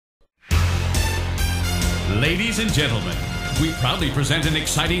Ladies and gentlemen, we proudly present an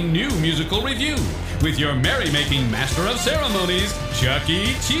exciting new musical review with your merrymaking master of ceremonies, Chuck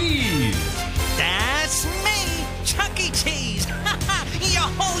E. Cheese. That's me, Chuck E. Cheese, your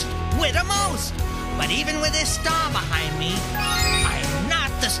host with the most. But even with this star behind me, I'm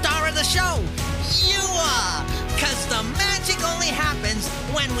not the star of the show. You are, 'cause the magic only happens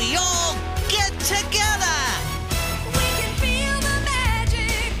when we all get together. We can feel the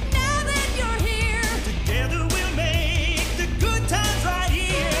magic now that you're here. Together we'll make the good times right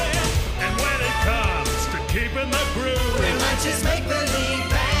here. And when it comes to keeping the groove, We might just make believe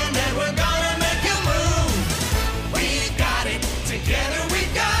band and we're gonna make you move. We've got it together,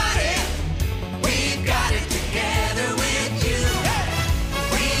 we've got it. We've got it together with you.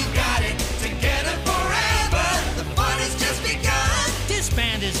 We've got it together forever. The fun has just begun. This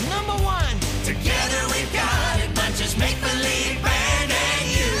band is #1. Together we've got it. Might just make believe band and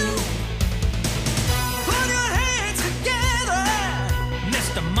you. Put your hands together.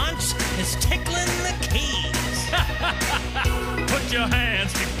 Mr. Munch is tickling the keys. put your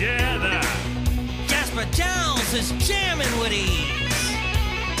hands together. Jasper Giles is jamming with ease.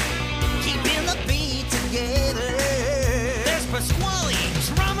 Keeping the beat together. There's Pasqually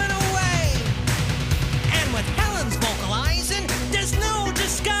drumming away. And with Helen's vocalizing, there's no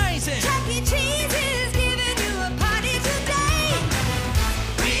disguising. Chuck E. Cheese is giving you a party today.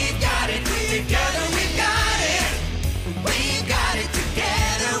 We've got it together, we've got it. We've got it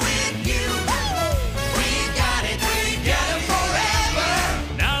together with you. We've got it together forever.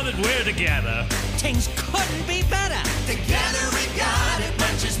 Now that we're together, Things couldn't be better. Together we got it.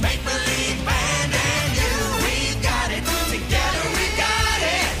 Might just make believe band and you. We've got it together. We got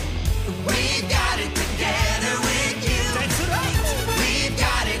it. We've got it together with you. that's right. We've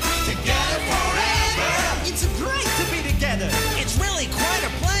got it together forever. It's great to be together. It's really quite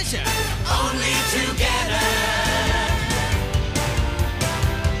a pleasure. Only together.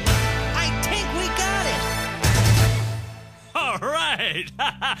 I think we got it. All right.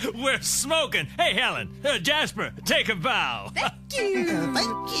 We're smoking. Hey, Helen. Jasper, take a bow. Thank you.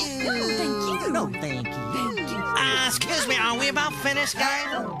 Thank you. No, thank you. Excuse me, are we about finished,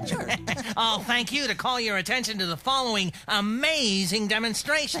 guys? Sure. Oh, thank you to call your attention to the following amazing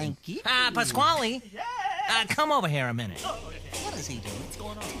demonstration. Thank you. Pasqually, come over here a minute. What is he doing? What's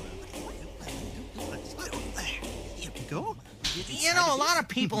going on? Here we go. You know, a lot of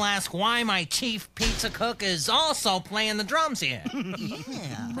people ask why my chief pizza cook is also playing the drums here.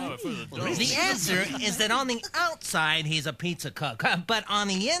 Yeah. The answer is that on the outside, he's a pizza cook, but on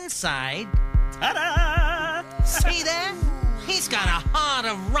the inside, Ta-da! see there? He's got a heart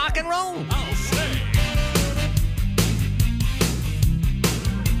of rock and roll. I'll say.